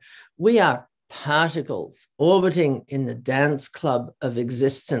creator. We are particles orbiting in the dance club of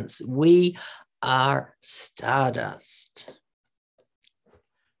existence. We are stardust.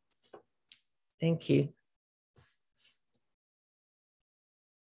 Thank you.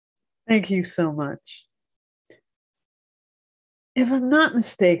 Thank you so much. If I'm not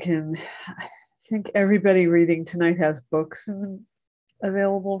mistaken, I think everybody reading tonight has books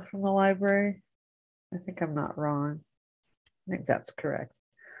available from the library. I think I'm not wrong. I think that's correct.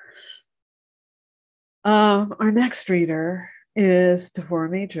 Our next reader is Devorah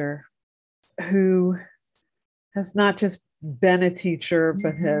Major, who has not just been a teacher,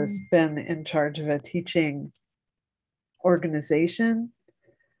 but has been in charge of a teaching organization,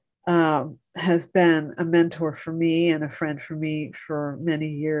 has been a mentor for me and a friend for me for many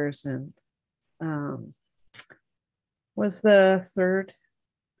years, and was the third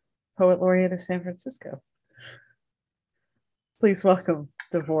Poet Laureate of San Francisco. Please welcome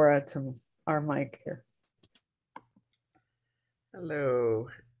Devorah to our mic here. Hello,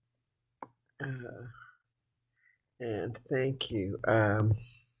 and thank you.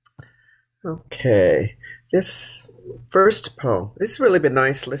 Okay, this first poem, it's really been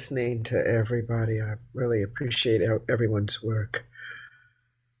nice listening to everybody. I really appreciate everyone's work.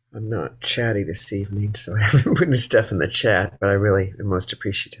 I'm not chatty this evening, so I haven't put any stuff in the chat, but I really am most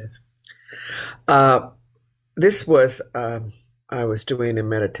appreciative. This was, I was doing a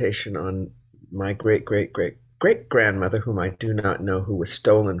meditation on my great-great-great-great-grandmother, whom I do not know, who was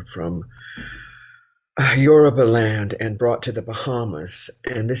stolen from Yoruba land and brought to the Bahamas.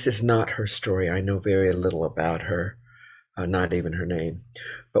 And this is not her story. I know very little about her, not even her name.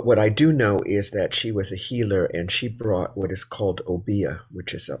 But what I do know is that she was a healer, and she brought what is called Obia,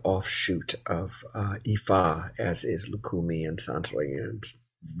 which is an offshoot of Ifa, as is Lukumi and Santeria and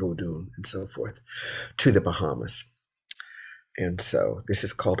Voodoo and so forth, to the Bahamas. And so this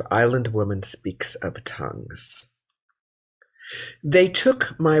is called Island Woman Speaks of Tongues. They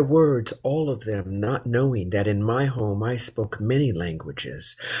took my words, all of them, not knowing that in my home I spoke many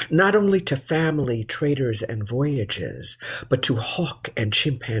languages, not only to family, traders, and voyages, but to hawk and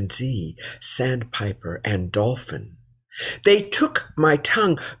chimpanzee, sandpiper, and dolphin. They took my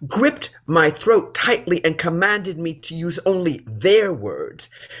tongue, gripped my throat tightly, and commanded me to use only their words.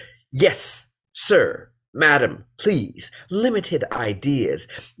 Yes, sir, madam, please, limited ideas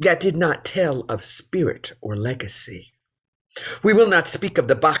that did not tell of spirit or legacy. We will not speak of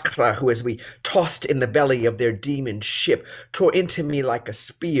the Bakra who, as we tossed in the belly of their demon ship, tore into me like a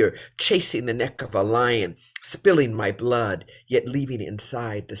spear, chasing the neck of a lion, spilling my blood, yet leaving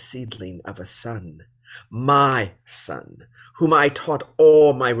inside the seedling of a son. My son, whom I taught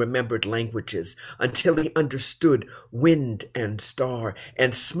all my remembered languages until he understood wind and star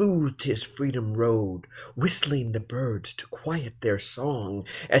and smoothed his freedom road, whistling the birds to quiet their song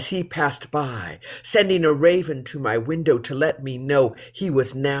as he passed by, sending a raven to my window to let me know he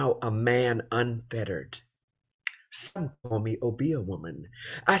was now a man unfettered. Some call me Obia woman,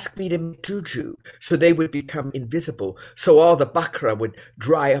 ask me to make juju, so they would become invisible, so all the Bakra would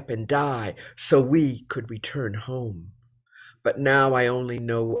dry up and die, so we could return home. But now I only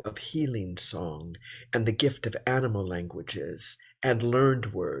know of healing song and the gift of animal languages and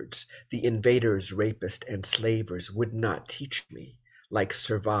learned words the invaders, rapists, and slavers would not teach me, like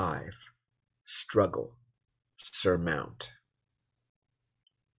survive, struggle, surmount.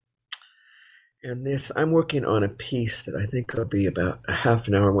 And this, I'm working on a piece that I think will be about a half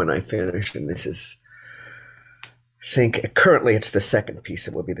an hour when I finish. And this is, I think, currently it's the second piece.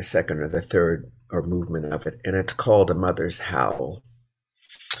 It will be the second or the third or movement of it. And it's called A Mother's Howl.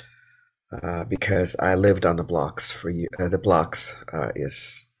 Because I lived on the blocks for you. The blocks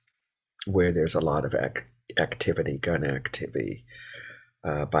is where there's a lot of activity, gun activity,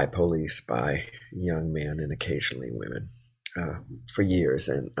 by police, by young men, and occasionally women, for years.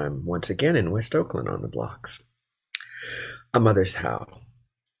 And I'm once again in West Oakland on the blocks. A Mother's Howl.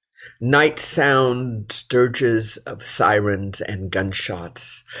 Night sound dirges of sirens and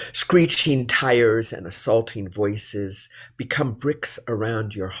gunshots, screeching tires and assaulting voices become bricks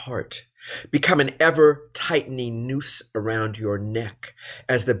around your heart, become an ever-tightening noose around your neck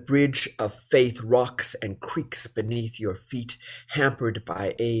as the bridge of faith rocks and creaks beneath your feet, hampered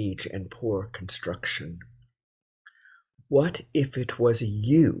by age and poor construction. What if it was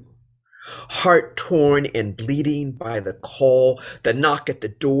you? Heart torn and bleeding by the call, the knock at the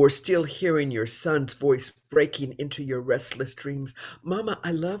door, still hearing your son's voice breaking into your restless dreams. Mama,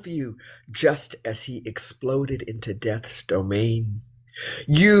 I love you, just as he exploded into death's domain.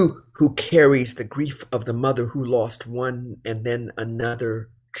 You who carries the grief of the mother who lost one and then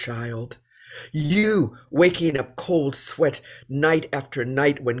another child. You waking up cold sweat night after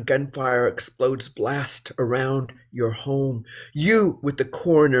night when gunfire explodes blast around your home. You with the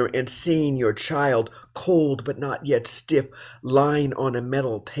coroner and seeing your child, cold but not yet stiff, lying on a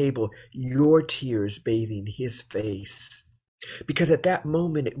metal table, your tears bathing his face. Because at that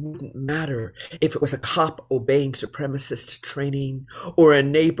moment it wouldn't matter if it was a cop obeying supremacist training or a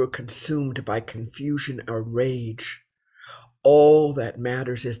neighbor consumed by confusion or rage. All that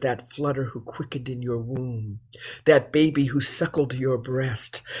matters is that flutter who quickened in your womb, that baby who suckled your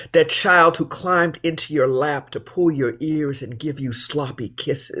breast, that child who climbed into your lap to pull your ears and give you sloppy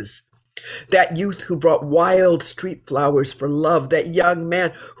kisses, that youth who brought wild street flowers for love, that young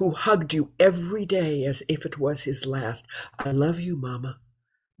man who hugged you every day as if it was his last. I love you, Mama,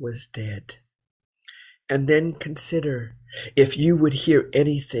 was dead. And then consider if you would hear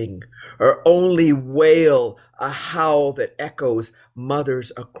anything or only wail, a howl that echoes,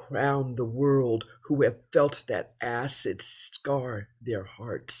 mothers around the world who have felt that acid scar their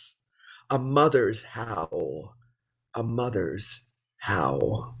hearts. A mother's howl, a mother's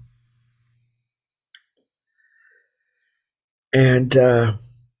howl. And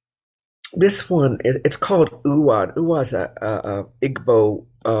this one, it's called Uwa. Uwa is a Igbo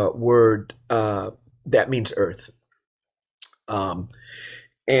word that means earth.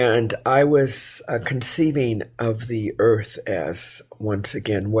 And I was conceiving of the earth as, once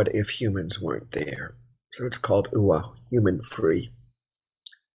again, what if humans weren't there? So it's called Uwa, human free.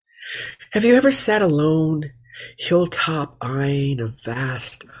 Have you ever sat alone, hilltop eyeing a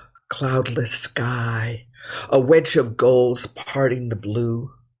vast cloudless sky, a wedge of gulls parting the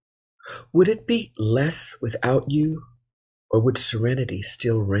blue? Would it be less without you, or would serenity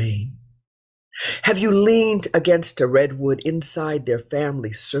still reign? Have you leaned against a redwood inside their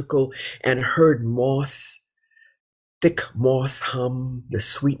family circle and heard moss, thick moss hum, the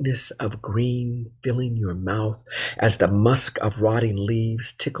sweetness of green filling your mouth as the musk of rotting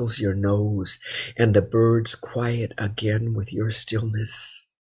leaves tickles your nose and the birds quiet again with your stillness?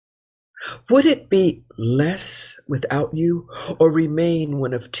 Would it be less without you, or remain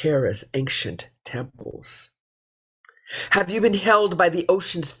one of Terra's ancient temples? Have you been held by the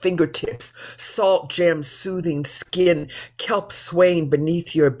ocean's fingertips, salt jam soothing skin, kelp swaying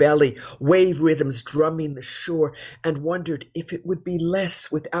beneath your belly, wave rhythms drumming the shore, and wondered if it would be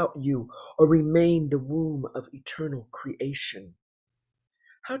less without you, or remain the womb of eternal creation?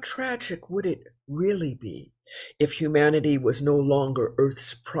 How tragic would it really be if humanity was no longer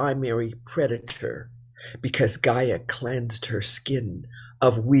Earth's primary predator, because Gaia cleansed her skin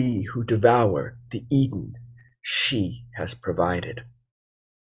of we who devour the Eden she has provided?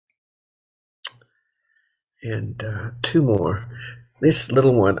 And two more. This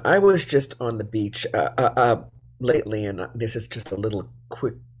little one, I was just on the beach lately, and this is just a little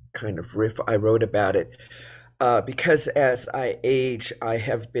quick kind of riff I wrote about it. Because as I age, I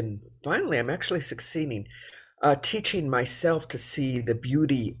have been, finally, I'm actually succeeding, teaching myself to see the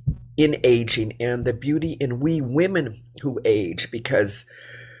beauty in aging and the beauty in we women who age, because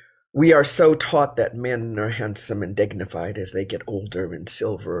we are so taught that men are handsome and dignified as they get older and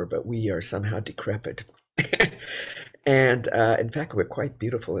silver, but we are somehow decrepit. And in fact, we're quite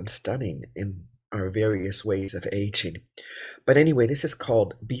beautiful and stunning in our various ways of aging. But anyway, this is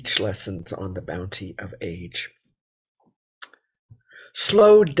called Beach Lessons on the Bounty of Age.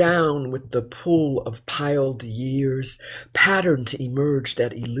 Slowed down with the pull of piled years, patterns emerge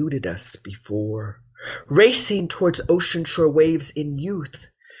that eluded us before. Racing towards ocean shore waves in youth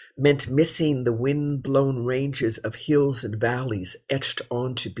meant missing the wind-blown ranges of hills and valleys etched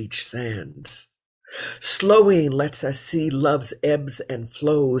onto beach sands. Slowing lets us see love's ebbs and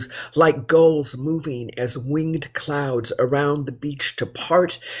flows, like gulls moving as winged clouds around the beach to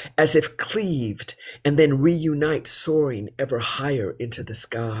part as if cleaved, and then reunite soaring ever higher into the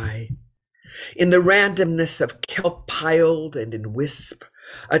sky. In the randomness of kelp piled and in wisp,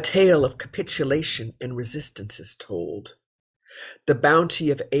 a tale of capitulation and resistance is told. The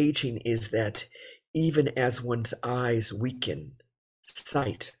bounty of aging is that even as one's eyes weaken,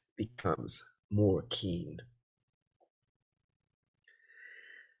 sight becomes more keen.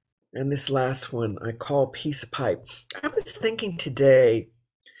 And this last one I call Peace Pipe. I was thinking today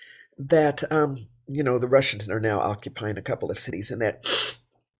that, the Russians are now occupying a couple of cities, and that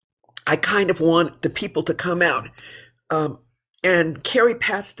I kind of want the people to come out and carry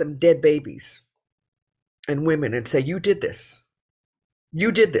past them dead babies and women and say, you did this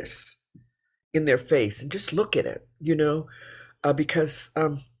in their face, and just look at it, because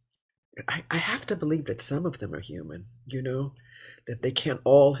I have to believe that some of them are human, that they can't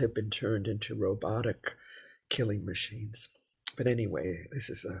all have been turned into robotic killing machines. But anyway, this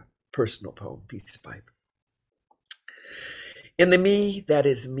is a personal poem, Peace Pipe. In the me that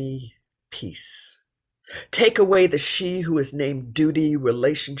is me, peace. Take away the she who is named duty,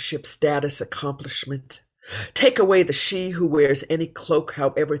 relationship, status, accomplishment. Take away the she who wears any cloak,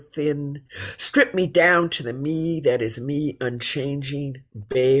 however thin. Strip me down to the me that is me, unchanging,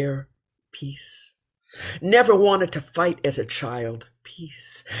 bare, peace. Never wanted to fight as a child,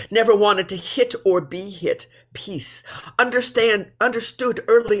 peace. Never wanted to hit or be hit, peace. Understood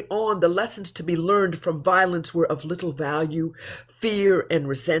early on the lessons to be learned from violence were of little value. Fear and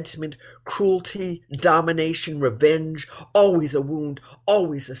resentment, cruelty, domination, revenge, always a wound,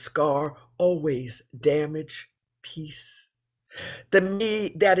 always a scar, always damage, peace. The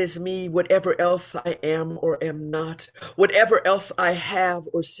me that is me, whatever else I am or am not, whatever else I have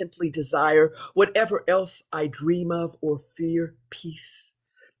or simply desire, whatever else I dream of or fear, peace.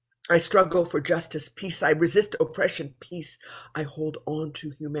 I struggle for justice, peace. I resist oppression, peace. I hold on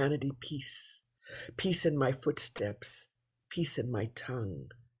to humanity, peace. Peace in my footsteps, peace in my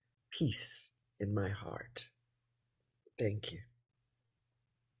tongue, peace in my heart. Thank you.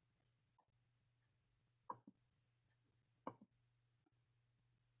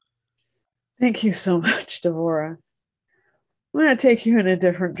 Thank you so much, Devorah. I'm going to take you in a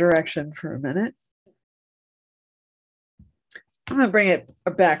different direction for a minute. I'm going to bring it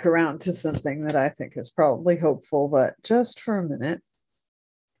back around to something that I think is probably hopeful, but just for a minute.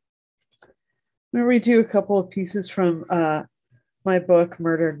 I'm going to read you a couple of pieces from my book,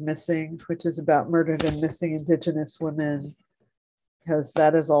 Murdered Missing, which is about murdered and missing Indigenous women, because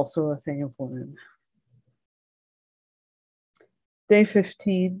that is also a thing of women. Day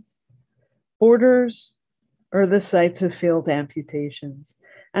 15. Borders are the sites of field amputations,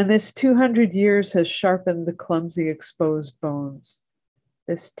 and this 200 years has sharpened the clumsy exposed bones.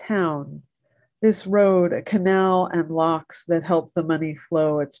 This town, this road, a canal and locks that help the money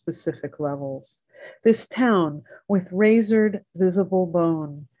flow at specific levels. This town with razored visible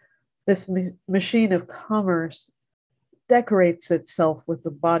bone, this machine of commerce decorates itself with the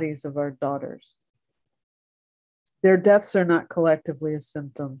bodies of our daughters. Their deaths are not collectively a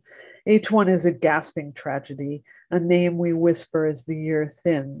symptom. Each one is a gasping tragedy, a name we whisper as the year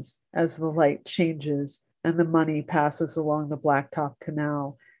thins, as the light changes and the money passes along the blacktop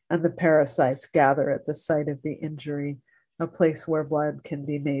canal and the parasites gather at the site of the injury, a place where blood can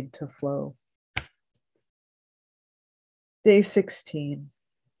be made to flow. Day 16.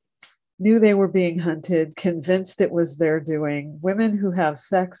 Knew they were being hunted, convinced it was their doing. Women who have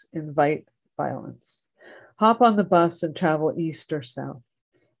sex invite violence. Hop on the bus and travel east or south.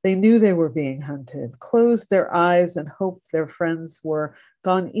 They knew they were being hunted, closed their eyes and hoped their friends were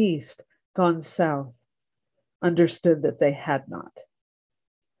gone east, gone south, understood that they had not.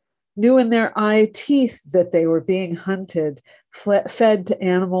 Knew in their eye teeth that they were being hunted, fed to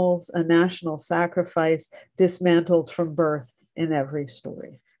animals, a national sacrifice, dismantled from birth in every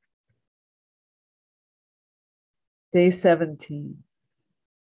story. Day 17.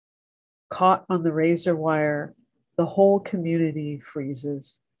 Caught on the razor wire, the whole community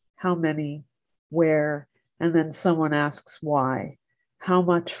freezes. How many, where, and then someone asks why. How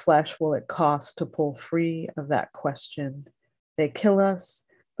much flesh will it cost to pull free of that question? They kill us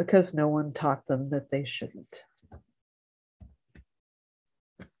because no one taught them that they shouldn't.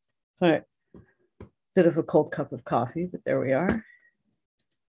 Sorry, bit of a cold cup of coffee, but there we are.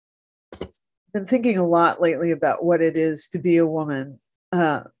 Been thinking a lot lately about what it is to be a woman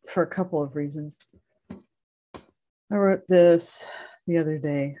for a couple of reasons. I wrote this the other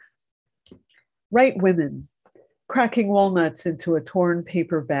day. Right women, cracking walnuts into a torn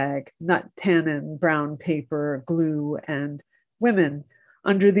paper bag, nut tannin, brown paper, glue, and women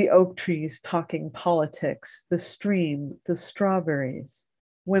under the oak trees talking politics, the stream, the strawberries,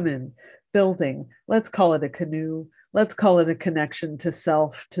 women building, let's call it a canoe, let's call it a connection to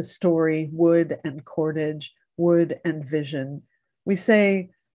self, to story, wood and cordage, wood and vision. We say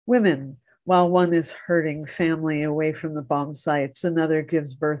women while one is herding family away from the bomb sites, another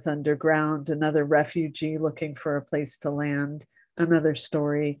gives birth underground, another refugee looking for a place to land, another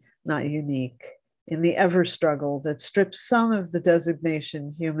story not unique. In the ever struggle that strips some of the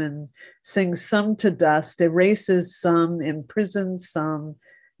designation human, sings some to dust, erases some, imprisons some,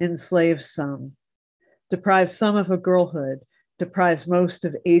 enslaves some, deprives some of a girlhood, deprives most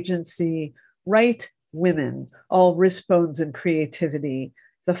of agency, right women, all wrist bones and creativity,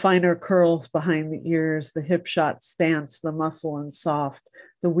 the finer curls behind the ears, the hip shot stance, the muscle and soft,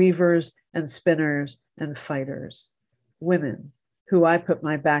 the weavers and spinners and fighters. Women who I put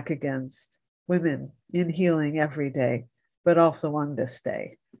my back against, women in healing every day, but also on this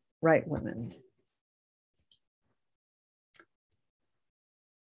day, right women.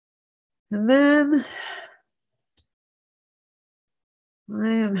 And then I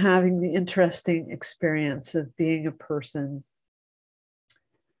am having the interesting experience of being a person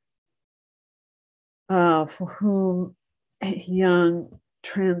for whom a young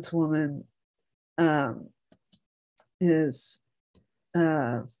trans woman is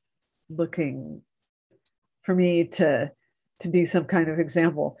looking for me to be some kind of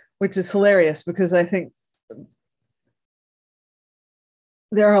example, which is hilarious because I think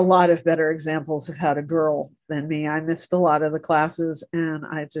there are a lot of better examples of how to girl than me. I missed a lot of the classes and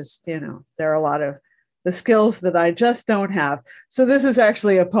I just, there are a lot of the skills that I just don't have. So this is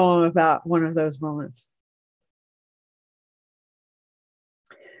actually a poem about one of those moments.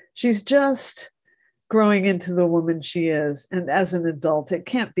 She's just growing into the woman she is. And as an adult, it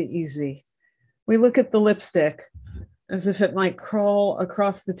can't be easy. We look at the lipstick as if it might crawl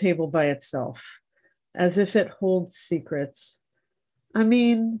across the table by itself, as if it holds secrets. I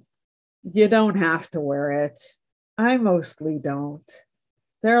mean, you don't have to wear it. I mostly don't.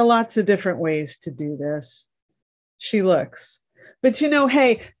 There are lots of different ways to do this. She looks. But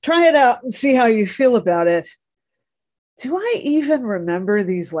hey, try it out and see how you feel about it. Do I even remember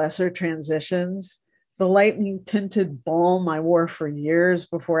these lesser transitions? The lightning tinted balm I wore for years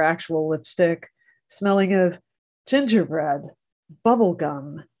before actual lipstick, smelling of gingerbread,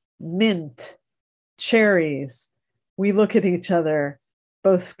 bubblegum, mint, cherries. We look at each other,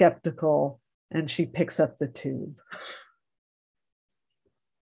 both skeptical, and she picks up the tube.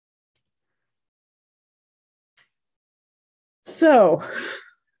 So,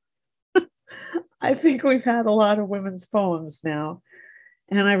 I think we've had a lot of women's poems now,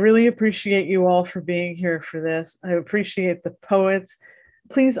 and I really appreciate you all for being here for this. I appreciate the poets.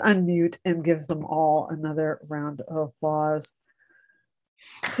 Please unmute and give them all another round of applause.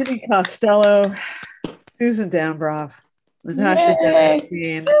 Kitty Costello, Susan Dambroff, Natasha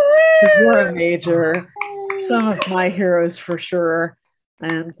Dennerstein, Devorah Major, some of my heroes for sure.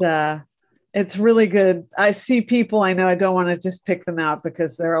 And it's really good. I see people, I know I don't want to just pick them out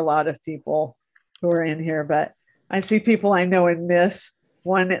because there are a lot of people who are in here, but I see people I know and miss,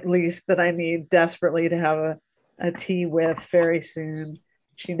 one at least that I need desperately to have a tea with very soon.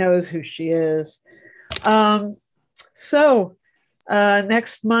 She knows who she is.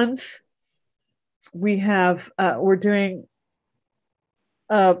 Next month, we're doing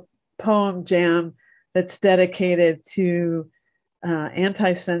a poem jam that's dedicated to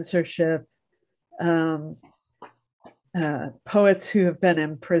anti-censorship, poets who have been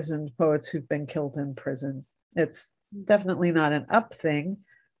imprisoned, poets who've been killed in prison. It's definitely not an up thing,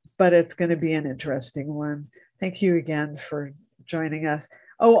 but it's going to be an interesting one. Thank you again for joining us.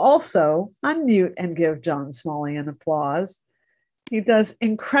 Oh, also, unmute and give John Smalley an applause. He does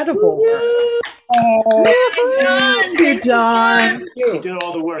incredible work. Thank you, John. You did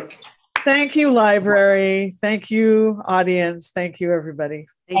all the work. Thank you, library. Thank you, audience. Thank you, everybody.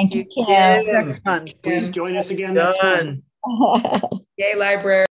 Thank you, Kim. Next month. Please join us again next month. Yay, library.